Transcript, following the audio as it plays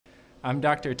I'm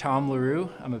Dr. Tom LaRue.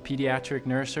 I'm a pediatric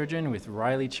neurosurgeon with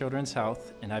Riley Children's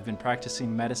Health, and I've been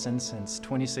practicing medicine since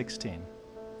 2016.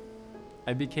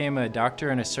 I became a doctor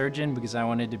and a surgeon because I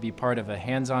wanted to be part of a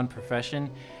hands-on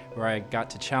profession where I got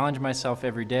to challenge myself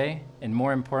every day, and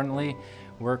more importantly,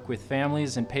 work with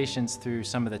families and patients through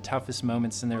some of the toughest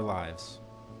moments in their lives.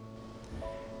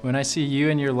 When I see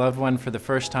you and your loved one for the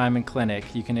first time in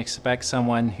clinic, you can expect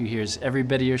someone who hears every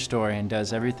bit of your story and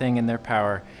does everything in their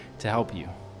power to help you.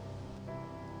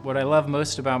 What I love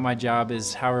most about my job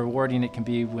is how rewarding it can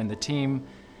be when the team,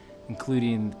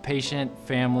 including the patient,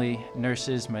 family,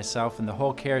 nurses, myself, and the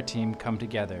whole care team come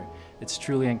together. It's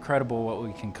truly incredible what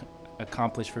we can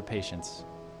accomplish for patients.